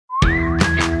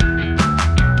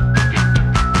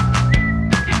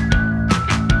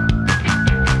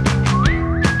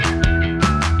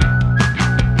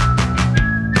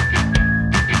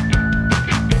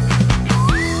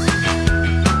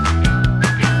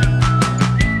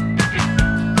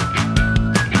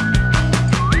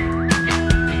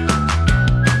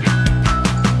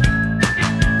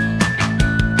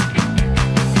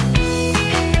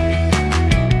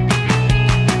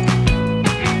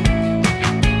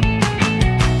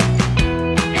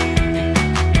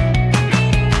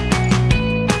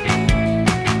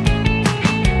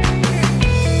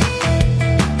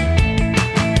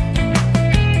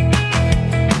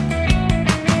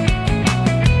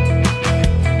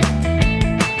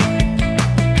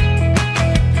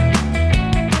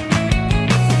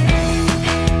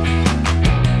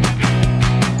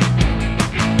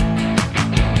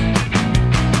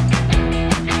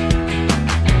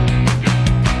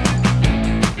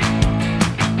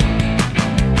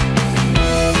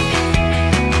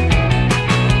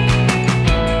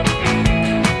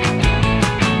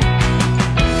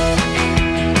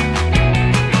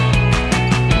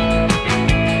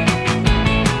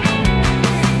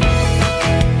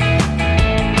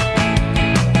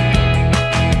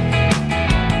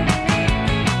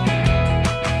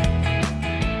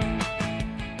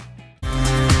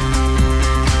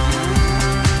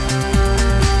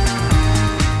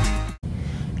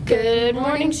Good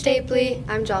morning, Stapley.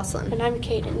 I'm Jocelyn. And I'm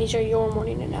Kate, and these are your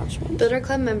morning announcements. Builder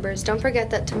Club members, don't forget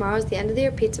that tomorrow is the end of the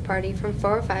year pizza party from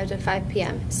 4:05 to 5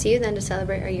 p.m. See you then to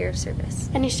celebrate our year of service.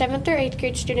 Any 7th or 8th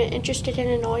grade student interested in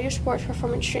an all-year sports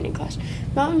performance training class,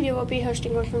 Mountain View will be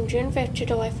hosting one from June 5th to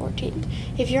July 14th.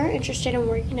 If you're interested in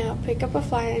working out, pick up a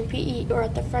flyer in PE or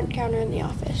at the front counter in the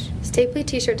office. Stapley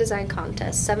T-shirt design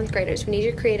contest. 7th graders, we need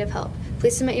your creative help.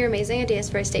 Please submit your amazing ideas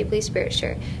for a Stapley Spirit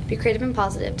shirt. Be creative and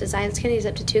positive. Designs can use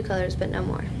up to 2 colors, but no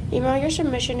more. Email your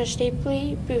submission to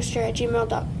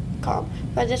stapleybooster@gmail.com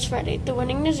by this Friday. The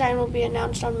winning design will be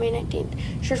announced on May 19th.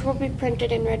 Shirts will be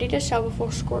printed and ready to sell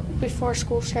before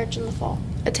school starts in the fall.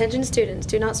 Attention students,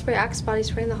 do not spray Axe body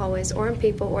spray in the hallways or in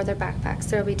people or their backpacks.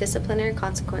 There will be disciplinary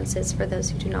consequences for those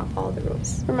who do not follow the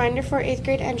rules. Reminder for 8th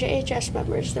grade NJHS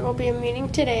members, there will be a meeting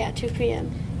today at 2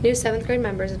 p.m. New 7th grade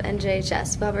members of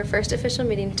NJHS will have our first official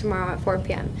meeting tomorrow at 4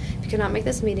 p.m. If you cannot make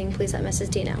this meeting, please let Mrs.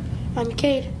 D know. I'm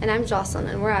Kate. And I'm Jocelyn,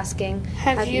 and we're asking,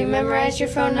 Have you memorized your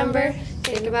phone number?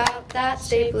 Think about that,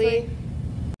 Stapley.